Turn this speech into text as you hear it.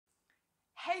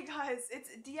Hey guys, it's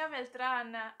Dia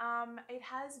Beltran. It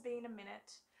has been a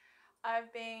minute. I've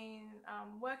been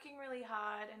working really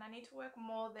hard and I need to work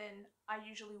more than I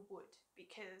usually would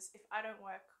because if I don't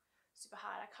work super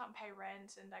hard, I can't pay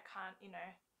rent and I can't,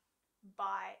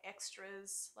 buy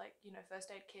extras like, first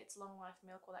aid kits, long life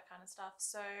milk, all that kind of stuff.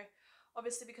 So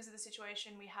obviously because of the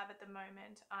situation we have at the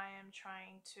moment, I am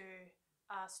trying to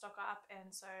stock up, and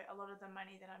so a lot of the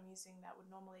money that I'm using that would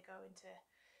normally go into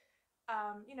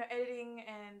editing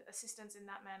and assistance in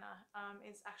that manner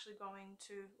is actually going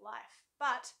to life.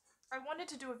 But I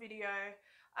wanted to do a video.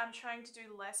 I'm trying to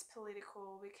do less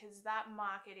political because that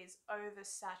market is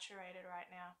oversaturated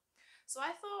right now. So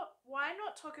I thought, why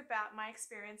not talk about my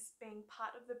experience being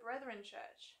part of the Brethren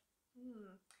Church?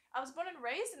 I was born and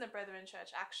raised in the Brethren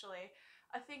Church, actually.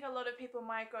 I think a lot of people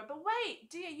might go, but wait,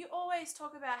 dear, you always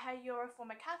talk about how you're a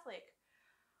former Catholic.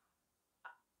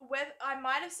 Whether I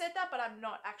might have said that, but I'm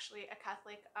not actually a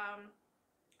Catholic.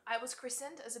 I was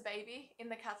christened as a baby in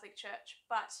the Catholic Church,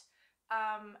 but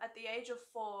at the age of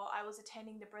 4, I was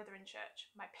attending the Brethren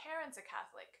Church. My parents are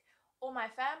Catholic. All my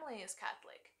family is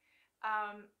Catholic.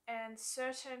 And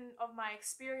certain of my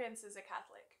experiences are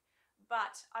Catholic.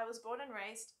 But I was born and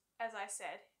raised, as I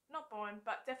said, not born,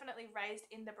 but definitely raised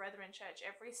in the Brethren Church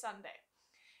every Sunday.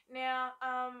 Now,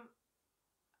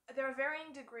 there are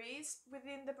varying degrees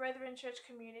within the Brethren Church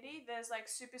community. There's like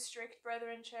super strict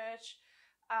Brethren Church,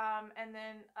 and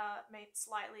then maybe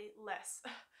slightly less.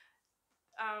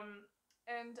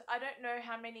 And I don't know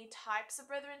how many types of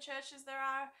Brethren churches there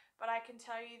are, but I can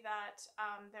tell you that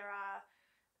there are,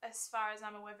 as far as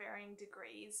I'm aware, varying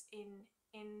degrees in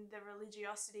the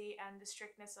religiosity and the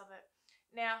strictness of it.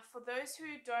 Now, uh, for those who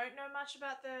don't know much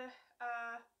about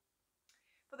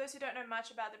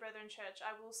the Brethren Church,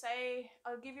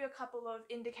 I'll give you a couple of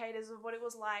indicators of what it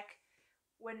was like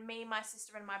when me, my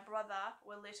sister, and my brother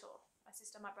were little. My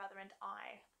sister, my brother, and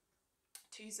I,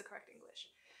 to use the correct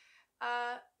English.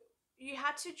 Uh, you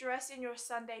had to dress in your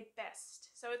Sunday best.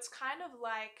 So it's kind of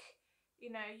like,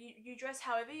 you dress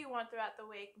however you want throughout the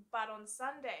week, but on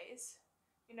Sundays,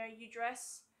 you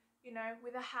dress,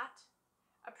 with a hat,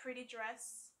 a pretty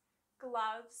dress,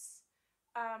 gloves,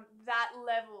 that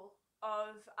level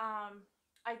of,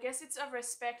 I guess it's a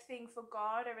respect thing for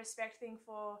God, a respect thing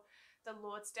for the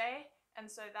Lord's Day, and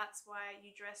so that's why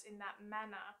you dress in that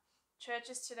manner.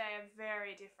 Churches today are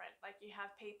very different. Like, you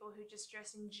have people who just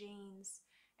dress in jeans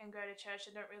and go to church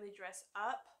and don't really dress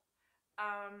up.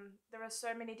 There are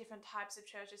so many different types of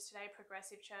churches today,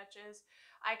 progressive churches.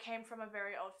 I came from a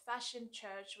very old-fashioned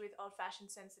church with old-fashioned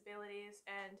sensibilities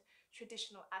and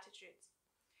traditional attitudes.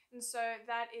 And so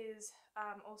that is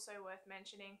also worth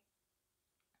mentioning.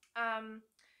 Um,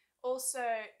 Also,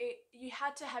 you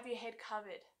had to have your head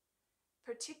covered,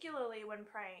 particularly when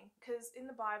praying, because in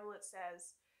the Bible it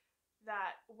says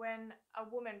that when a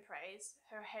woman prays,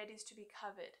 her head is to be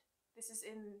covered. This is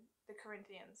in the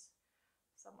Corinthians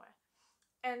somewhere.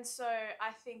 And so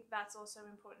I think that's also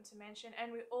important to mention.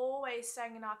 And we always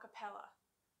sang in a cappella.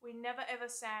 We never ever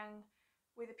sang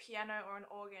with a piano or an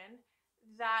organ.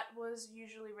 That was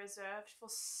usually reserved for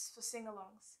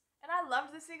sing-alongs. And I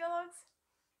loved the sing-alongs.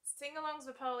 Sing-alongs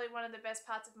were probably one of the best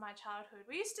parts of my childhood.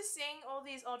 We used to sing all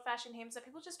these old-fashioned hymns that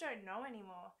people just don't know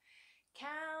anymore.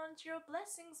 Count your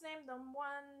blessings, name them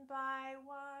one by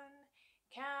one.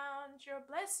 Count your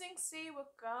blessings, see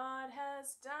what God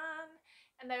has done.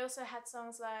 And they also had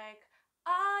songs like,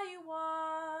 are you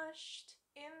washed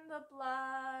in the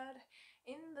blood,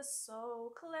 in the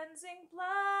soul cleansing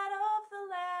blood of the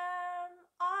Lamb?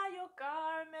 Are your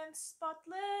garments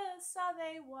spotless? Are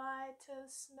they white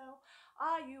as snow?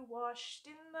 Are you washed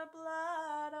in the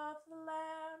blood of the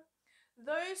Lamb?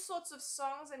 Those sorts of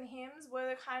songs and hymns were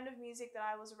the kind of music that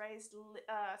I was raised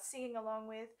singing along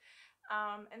with.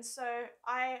 And so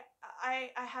I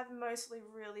have mostly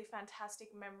really fantastic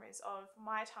memories of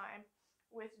my time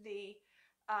with the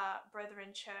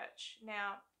Brethren Church.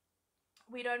 Now,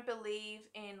 we don't believe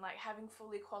in like having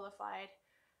fully qualified.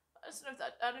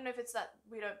 I don't know if it's that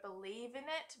we don't believe in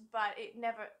it, but it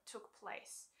never took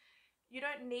place. You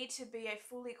don't need to be a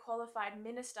fully qualified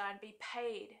minister and be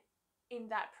paid in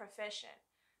that profession.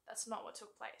 That's not what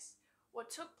took place. What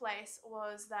took place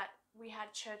was that we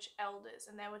had church elders,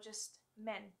 and they were just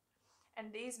men.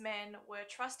 And these men were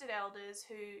trusted elders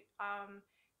who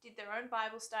did their own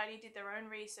Bible study, did their own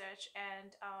research,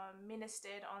 and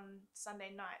ministered on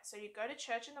Sunday night. So you'd go to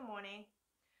church in the morning,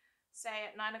 say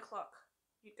at 9 o'clock.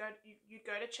 You'd go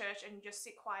to church and you just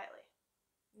sit quietly.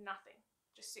 Nothing.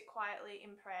 Just sit quietly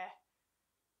in prayer.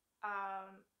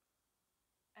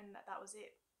 And that was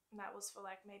it. And that was for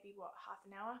like maybe half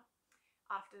an hour.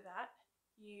 After that,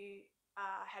 you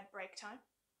had break time,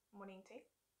 morning tea,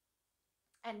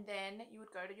 And then you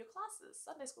would go to your classes,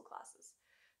 Sunday school classes.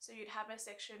 So you'd have a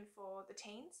section for the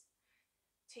teens,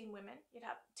 teen women, you'd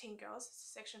have teen girls,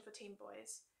 section for teen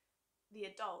boys, the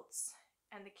adults,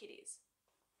 and the kiddies.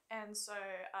 And so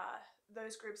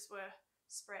those groups were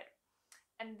spread.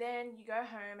 And then you go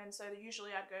home, and so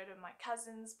usually I'd go to my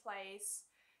cousin's place,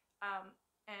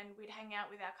 and we'd hang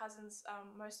out with our cousins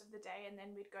most of the day, and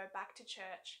then we'd go back to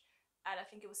church at, I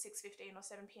think it was 6:15 or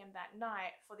 7 p.m. that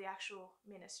night for the actual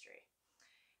ministry.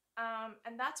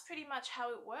 And that's pretty much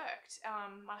how it worked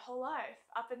my whole life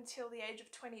up until the age of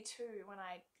 22 when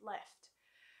I left.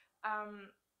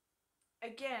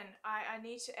 Again, I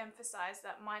need to emphasize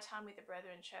that my time with the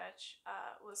Brethren Church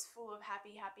was full of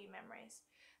happy memories.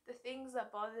 The things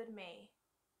that bothered me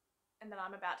and that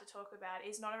I'm about to talk about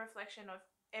is not a reflection of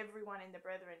everyone in the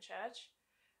Brethren Church,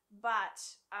 but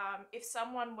if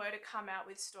someone were to come out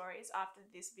with stories after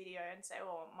this video and say,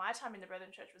 oh, my time in the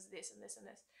Brethren Church was this and this and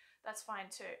this, that's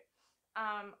fine too.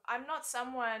 I'm not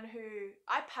someone who,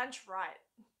 I punch right,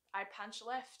 I punch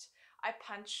left, I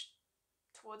punch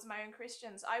towards my own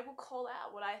Christians. I will call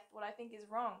out what I think is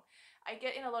wrong. I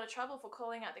get in a lot of trouble for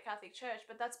calling out the Catholic Church,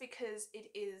 but that's because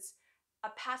it is a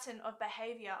pattern of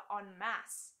behavior en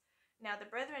masse. Now, the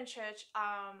Brethren Church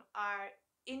are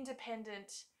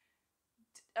independent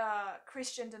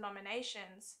Christian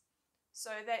denominations,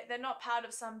 so they're not part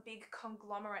of some big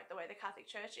conglomerate the way the Catholic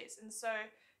Church is. And so,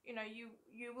 you know,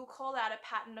 you will call out a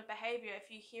pattern of behavior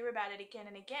if you hear about it again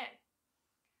and again.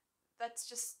 That's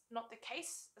just not the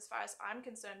case as far as I'm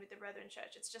concerned with the Brethren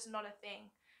Church. It's just not a thing.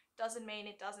 Doesn't mean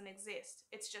it doesn't exist.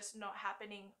 It's just not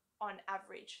happening on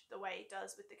average the way it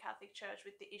does with the Catholic Church,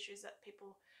 with the issues that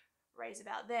people raise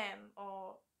about them,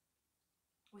 or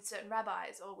with certain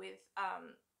rabbis, or with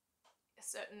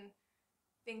certain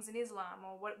things in Islam,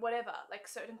 or whatever, like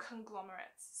certain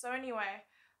conglomerates. So anyway,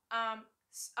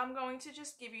 I'm going to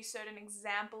just give you certain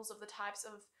examples of the types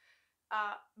of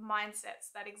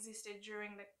mindsets that existed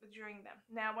during them.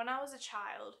 Now, when I was a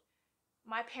child,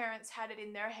 my parents had it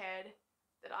in their head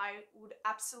that I would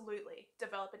absolutely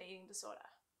develop an eating disorder.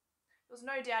 There was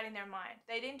no doubt in their mind.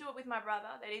 They didn't do it with my brother.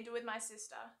 They didn't do it with my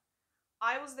sister.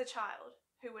 I was the child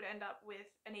who would end up with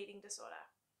an eating disorder.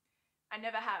 I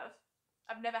never have.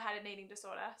 I've never had an eating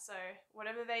disorder, so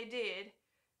whatever they did,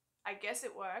 I guess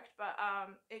it worked, but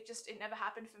it never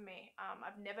happened for me.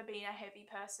 I've never been a heavy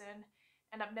person,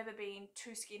 and I've never been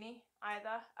too skinny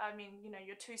either. I mean, you know,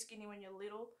 you're too skinny when you're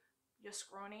little, you're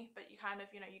scrawny, but you kind of,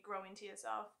 you know, you grow into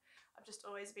yourself. I've just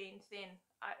always been thin.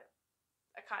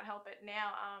 I can't help it.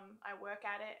 Now I work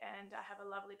at it, and I have a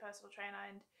lovely personal trainer,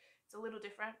 and it's a little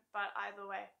different, but either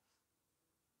way.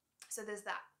 So there's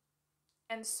that.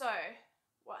 And so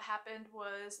what happened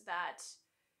was that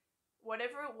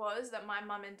whatever it was that my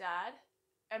mum and dad,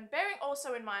 and bearing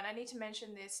also in mind, I need to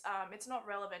mention this, it's not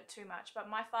relevant too much, but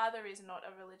my father is not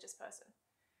a religious person.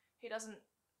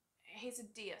 He's a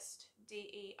deist,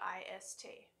 D-E-I-S-T.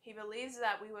 He believes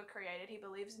that we were created, he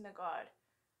believes in a God,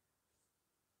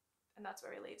 and that's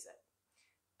where he leaves it.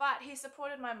 But he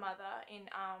supported my mother in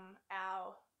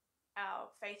our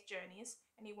faith journeys,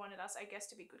 and he wanted us, I guess,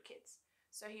 to be good kids.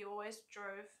 So he always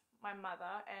drove my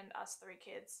mother and us 3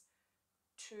 kids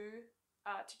to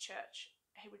church.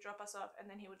 He would drop us off and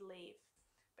then he would leave,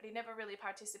 but he never really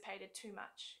participated too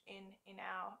much in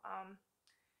our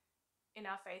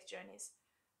faith journeys.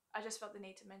 I just felt the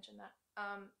need to mention that.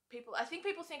 I think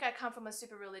people think I come from a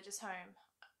super religious home,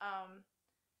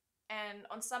 and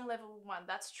on some level,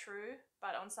 that's true,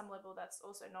 but on some level that's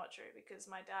also not true, because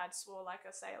my dad swore like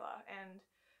a sailor, and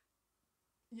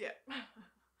yeah,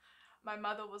 my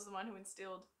mother was the one who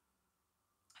instilled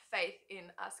faith in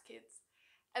us kids.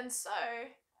 And so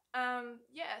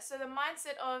so the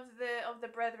mindset of the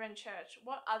Brethren Church,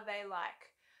 what are they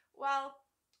like? Well,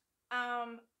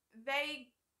 they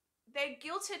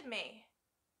guilted me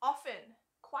often,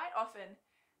 quite often.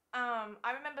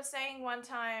 I remember saying one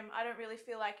time, I don't really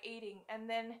feel like eating, and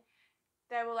then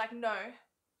they were like, no,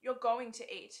 you're going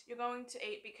to eat. You're going to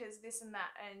eat because this and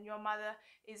that, and your mother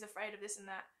is afraid of this and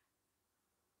that.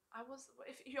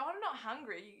 If you're not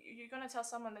hungry, you're going to tell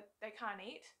someone that they can't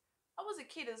eat? I was a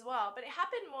kid as well, but it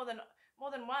happened more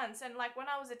than once. And like when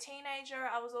I was a teenager,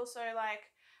 I was also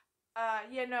like,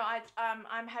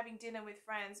 I'm having dinner with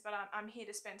friends, but I'm here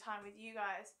to spend time with you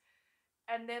guys.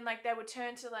 And then like they would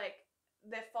turn to like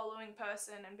their following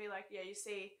person and be like, yeah, you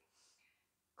see,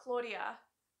 Claudia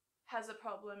has a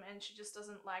problem and she just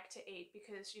doesn't like to eat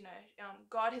because, you know,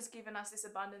 God has given us this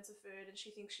abundance of food and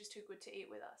she thinks she's too good to eat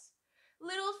with us.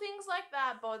 Little things like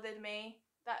that bothered me.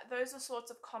 Those are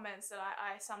sorts of comments that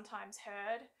I sometimes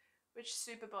heard, which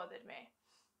super bothered me.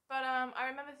 But I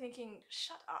remember thinking,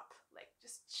 shut up, like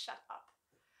just shut up.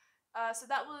 So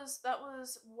that was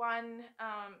one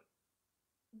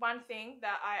thing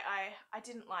that I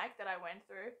didn't like that I went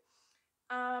through.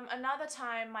 Another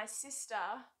time, my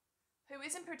sister, who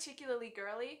isn't particularly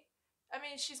girly, I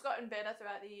mean, she's gotten better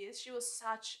throughout the years. She was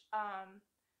such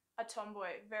a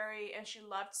tomboy, and she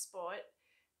loved sport.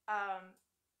 Um,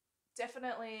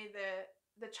 Definitely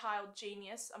the child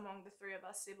genius among the three of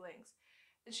us siblings.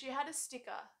 And she had a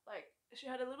sticker, like she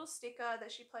had a little sticker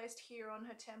that she placed here on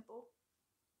her temple.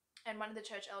 And one of the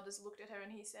church elders looked at her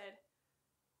and he said,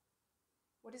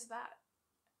 "What is that?"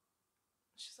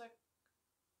 She's like,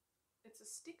 "It's a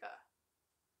sticker."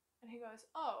 And he goes,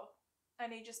 "Oh."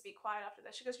 And he'd just be quiet after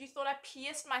that. She goes, "You thought I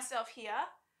pierced myself here?"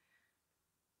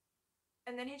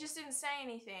 And then he just didn't say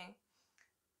anything.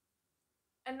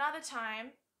 Another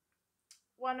time,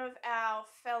 one of our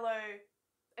fellow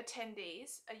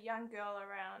attendees, a young girl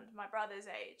around my brother's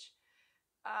age,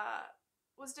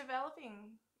 was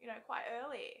developing, quite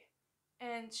early.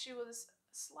 And she was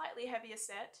slightly heavier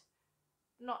set.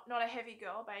 Not a heavy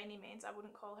girl by any means. I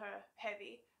wouldn't call her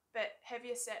heavy, but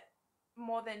heavier set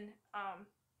more than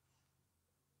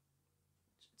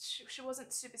she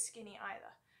wasn't super skinny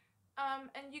either.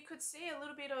 And you could see a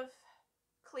little bit of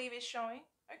cleavage showing.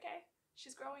 Okay,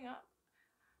 she's growing up.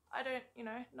 I don't,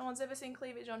 no one's ever seen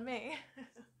cleavage on me.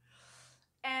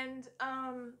 And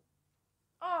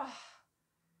oh,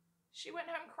 she went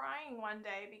home crying one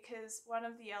day because one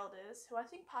of the elders, who I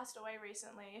think passed away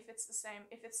recently,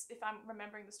 if I'm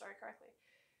remembering the story correctly,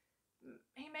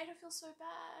 he made her feel so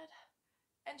bad.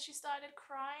 And she started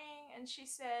crying and she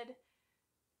said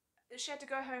she had to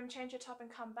go home, change her top and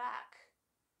come back.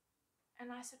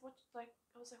 And I said, what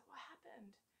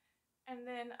happened? And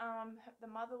then the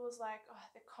mother was like, "Oh,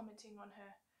 they're commenting on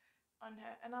her.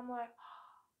 And I'm like,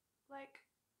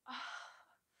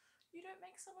 you don't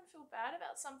make someone feel bad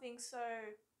about something so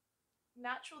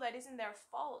natural that isn't their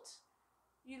fault.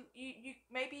 You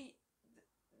maybe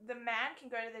the man can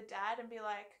go to the dad and be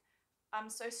like, "I'm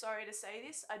so sorry to say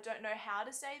this. I don't know how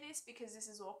to say this because this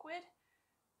is awkward."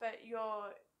 But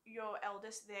your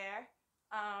eldest there,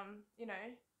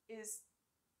 is,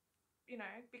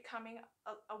 becoming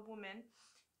a woman,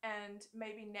 and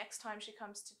maybe next time she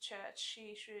comes to church,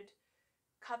 she should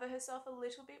cover herself a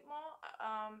little bit more.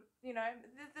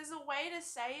 There's a way to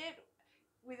say it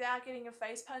without getting your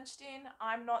face punched in.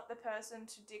 I'm not the person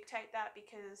to dictate that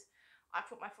because I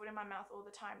put my foot in my mouth all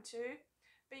the time too.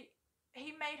 But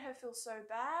he made her feel so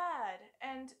bad.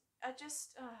 And I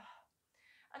just...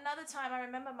 Another time, I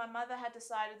remember my mother had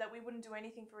decided that we wouldn't do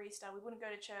anything for Easter. We wouldn't go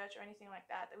to church or anything like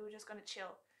that. That we were just going to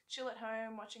chill at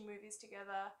home, watching movies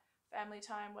together, family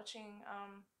time, watching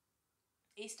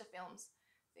Easter films,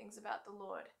 things about the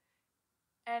Lord.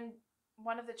 And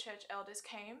one of the church elders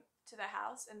came to the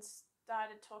house and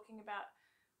started talking about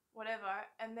whatever,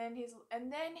 and then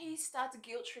he starts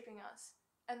guilt tripping us.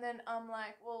 And then I'm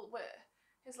like, "Well,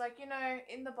 he's like,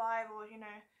 in the Bible,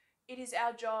 it is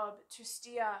our job to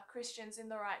steer Christians in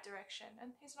the right direction,"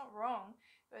 and he's not wrong.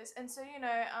 And so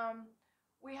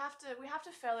we have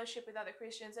to fellowship with other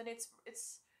Christians, and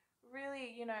it's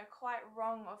really quite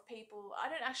wrong of people. I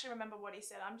don't actually remember what he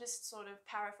said. I'm just sort of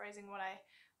paraphrasing what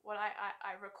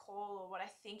I recall, or what I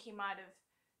think he might have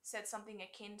said, something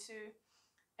akin to.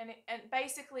 And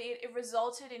basically it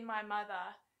resulted in my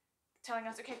mother telling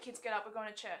us, "Okay, kids, get up, we're going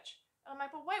to church." And I'm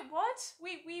like, "But wait, what?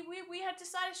 We had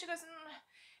decided." She goes,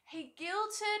 "He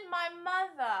guilted my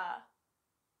mother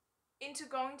into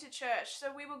going to church.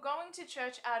 So we were going to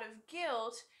church out of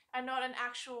guilt and not an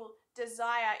actual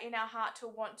desire in our heart to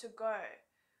want to go,"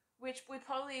 which would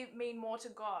probably mean more to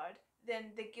God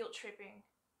than the guilt tripping.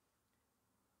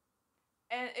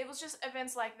 And it was just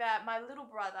events like that. My little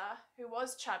brother, who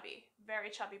was chubby, very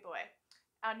chubby boy,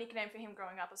 our nickname for him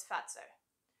growing up was Fatso.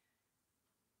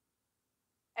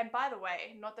 And by the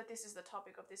way, not that this is the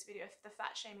topic of this video, the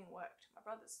fat shaming worked. My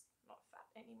brother's not fat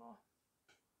anymore.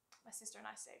 My sister and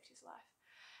I saved his life.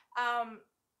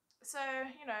 So,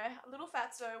 little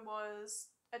Fatso was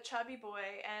a chubby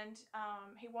boy, and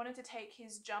he wanted to take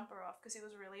his jumper off because it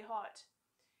was really hot.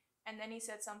 And then he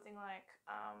said something like,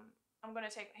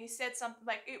 he said something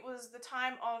like, it was the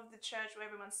time of the church where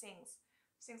everyone sings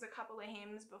a couple of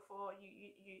hymns before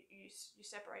you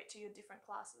separate to your different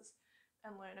classes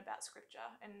and learn about scripture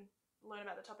and learn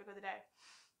about the topic of the day.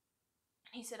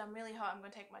 And he said, "I'm really hot, I'm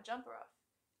going to take my jumper off."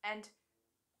 And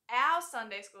our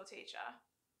Sunday school teacher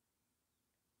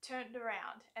turned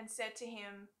around and said to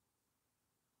him,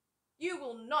 "You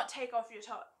will not take off your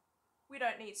top. We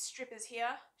don't need strippers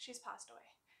here." She's passed away.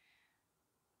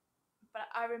 But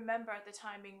I remember at the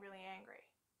time being really angry.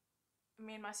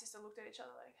 Me and my sister looked at each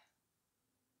other like...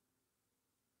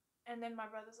 And then my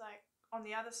brother's like, on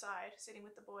the other side, sitting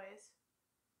with the boys,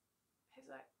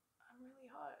 he's like, I'm really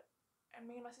hot. And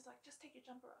me and my sister like, just take your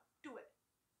jumper off. Do it.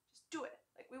 Just do it.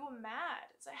 Like, we were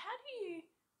mad. It's like, how do you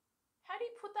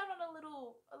put that on a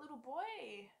little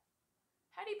boy?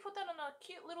 How do you put that on a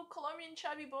cute little Colombian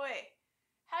chubby boy?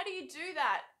 How do you do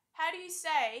that? How do you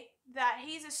say that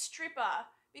he's a stripper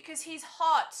because he's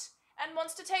hot and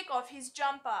wants to take off his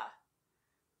jumper?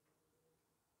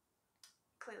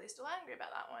 Clearly still angry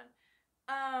about that one.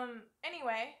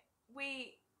 Anyway,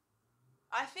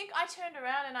 I think I turned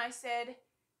around and I said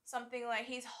something like,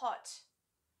 he's hot.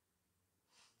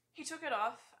 He took it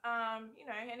off, you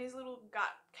know, and his little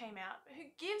gut came out. But who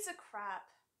gives a crap?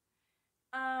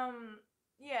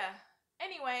 Yeah.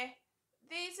 Anyway,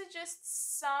 these are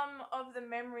just some of the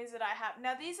memories that I have.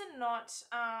 Now, these are not,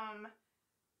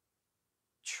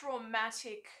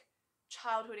 traumatic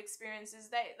childhood experiences.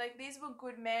 These were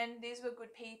good men, these were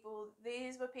good people,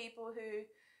 these were people who,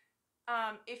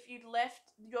 if you'd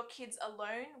left your kids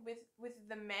alone with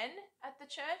the men at the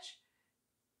church,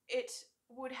 it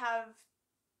would have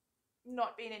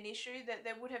not been an issue, that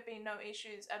there would have been no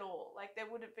issues at all. Like, there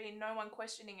would have been no one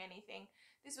questioning anything.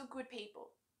 These were good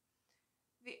people.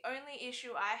 The only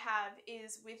issue I have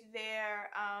is with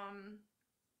their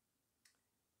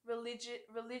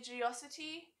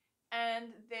religiosity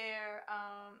and their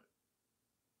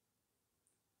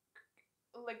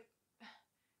like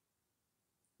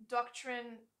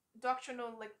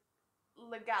doctrinal like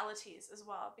legalities as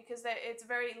well, because it's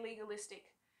very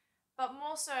legalistic. But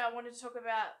more so, I wanted to talk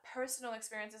about personal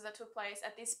experiences that took place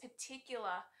at this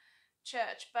particular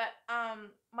church. But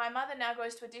my mother now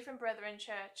goes to a different Brethren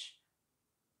church,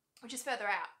 which is further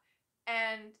out,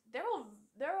 and they're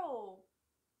all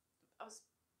I was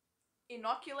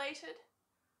inoculated,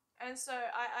 and so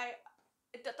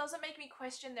it doesn't make me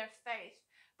question their faith,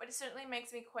 but it certainly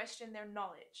makes me question their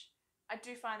knowledge. I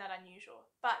do find that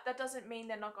unusual, but that doesn't mean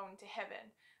they're not going to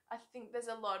heaven. I think there's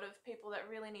a lot of people that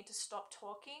really need to stop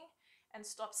talking and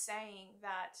stop saying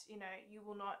that, you know, you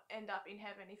will not end up in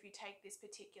heaven if you take this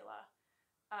particular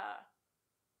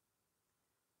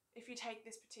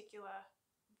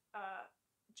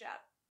jab.